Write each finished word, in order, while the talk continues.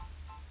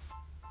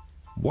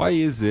Why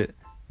is it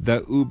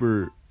that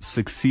Uber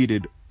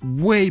succeeded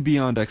way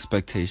beyond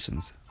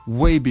expectations?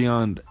 Way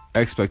beyond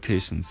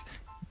expectations.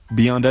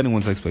 Beyond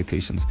anyone's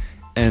expectations.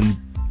 And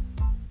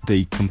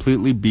they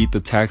completely beat the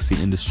taxi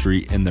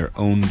industry in their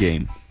own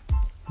game.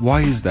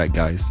 Why is that,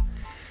 guys?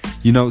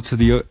 You know, to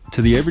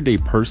the everyday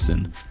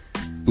person,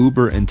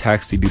 Uber and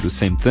taxi do the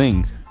same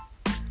thing.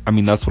 I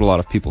mean, that's what a lot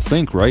of people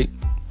think, right?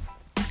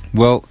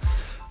 Well,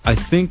 I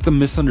think the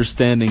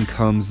misunderstanding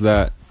comes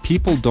that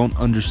people don't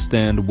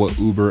understand what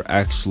Uber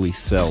actually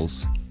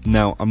sells.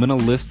 Now, I'm going to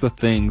list the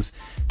things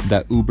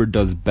that Uber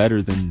does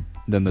better than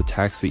the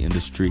taxi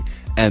industry,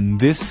 and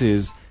this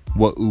is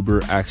what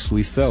Uber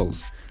actually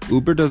sells.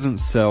 Uber doesn't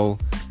sell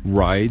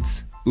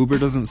rides. Uber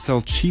doesn't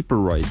sell cheaper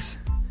rides.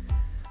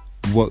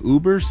 What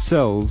Uber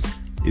sells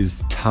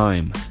is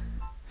time.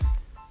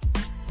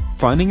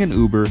 Finding an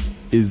Uber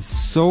is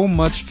so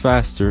much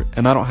faster,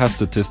 and I don't have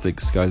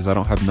statistics, guys, I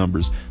don't have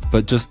numbers,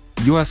 but just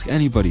you ask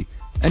anybody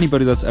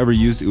that's ever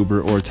used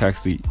Uber or a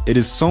taxi, it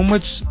is so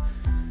much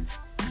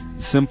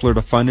simpler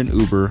to find an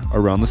Uber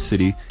around the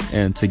city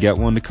and to get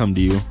one to come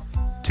to you,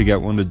 to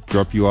get one to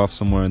drop you off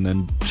somewhere, and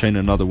then chain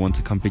another one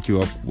to come pick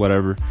you up,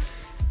 whatever.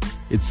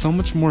 It's so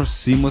much more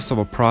seamless of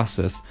a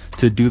process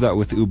to do that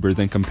with Uber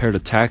than compared to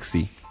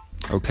taxi,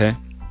 okay?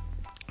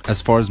 As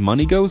far as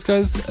money goes,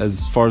 guys,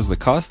 as far as the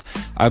cost,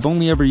 I've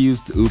only ever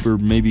used Uber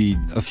maybe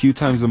a few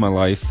times in my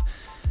life.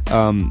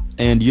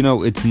 And, you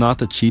know, it's not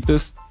the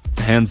cheapest.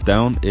 Hands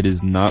down, it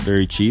is not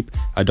very cheap.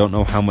 I don't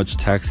know how much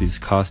taxis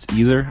cost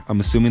either. I'm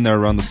assuming they're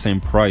around the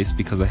same price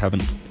because I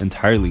haven't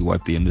entirely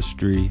wiped the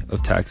industry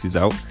of taxis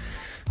out.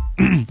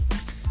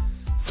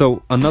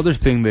 So another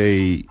thing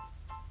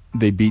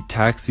they beat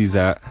taxis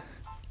at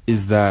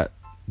is that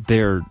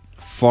they're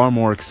far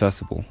more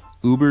accessible.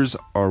 Ubers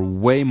are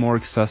way more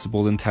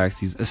accessible than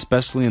taxis,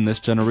 especially in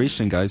this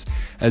generation, guys.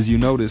 As you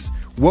notice,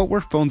 what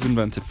were phones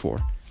invented for?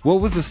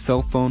 What was a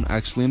cell phone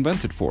actually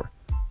invented for?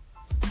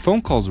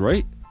 Phone calls,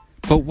 right?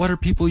 But what are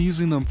people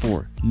using them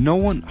for?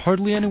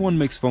 Hardly anyone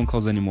makes phone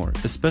calls anymore,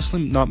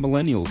 especially not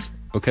millennials,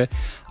 okay?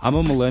 I'm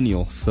a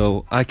millennial,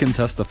 so I can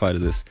testify to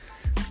this.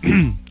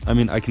 I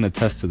mean, I can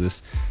attest to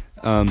this.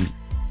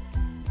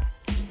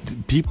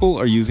 People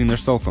are using their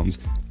cell phones.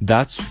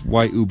 That's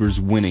why Uber's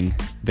winning.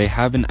 They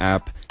have an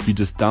app. You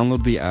just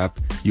download the app.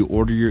 You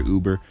order your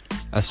Uber.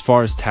 As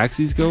far as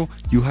taxis go,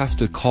 you have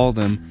to call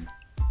them.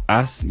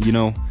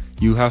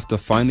 You have to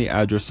find the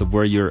address of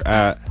where you're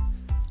at.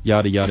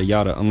 Yada, yada,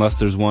 yada. Unless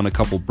there's one a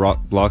couple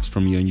blocks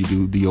from you and you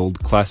do the old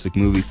classic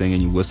movie thing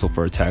and you whistle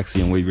for a taxi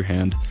and wave your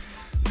hand.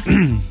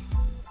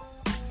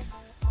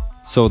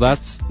 So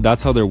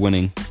that's how they're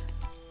winning.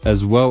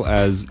 As well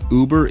as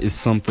Uber is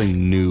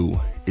something new.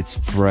 It's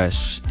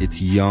fresh.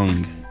 It's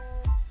young.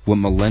 What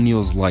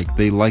millennials like,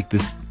 they like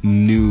this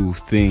new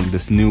thing,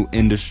 this new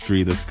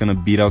industry that's gonna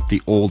beat out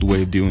the old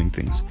way of doing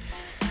things.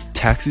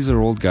 Taxis are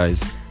old,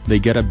 guys. They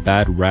get a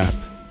bad rap,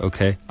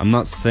 okay? I'm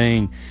not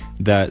saying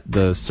that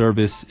the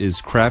service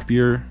is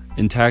crappier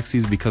in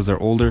taxis because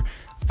they're older.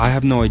 I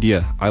have no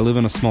idea. I live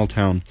in a small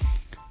town.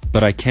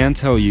 But I can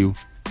tell you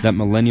that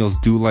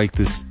millennials do like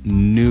this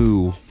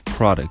new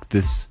product,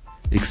 this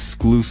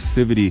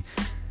exclusivity.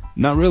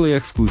 Not really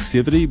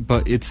exclusivity,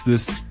 but it's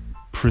this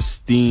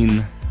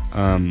pristine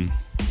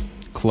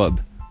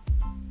club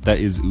that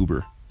is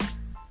Uber.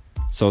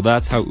 So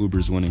that's how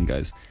Uber's winning,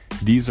 guys.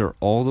 These are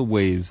all the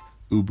ways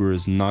Uber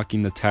is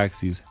knocking the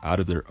taxis out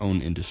of their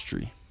own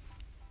industry.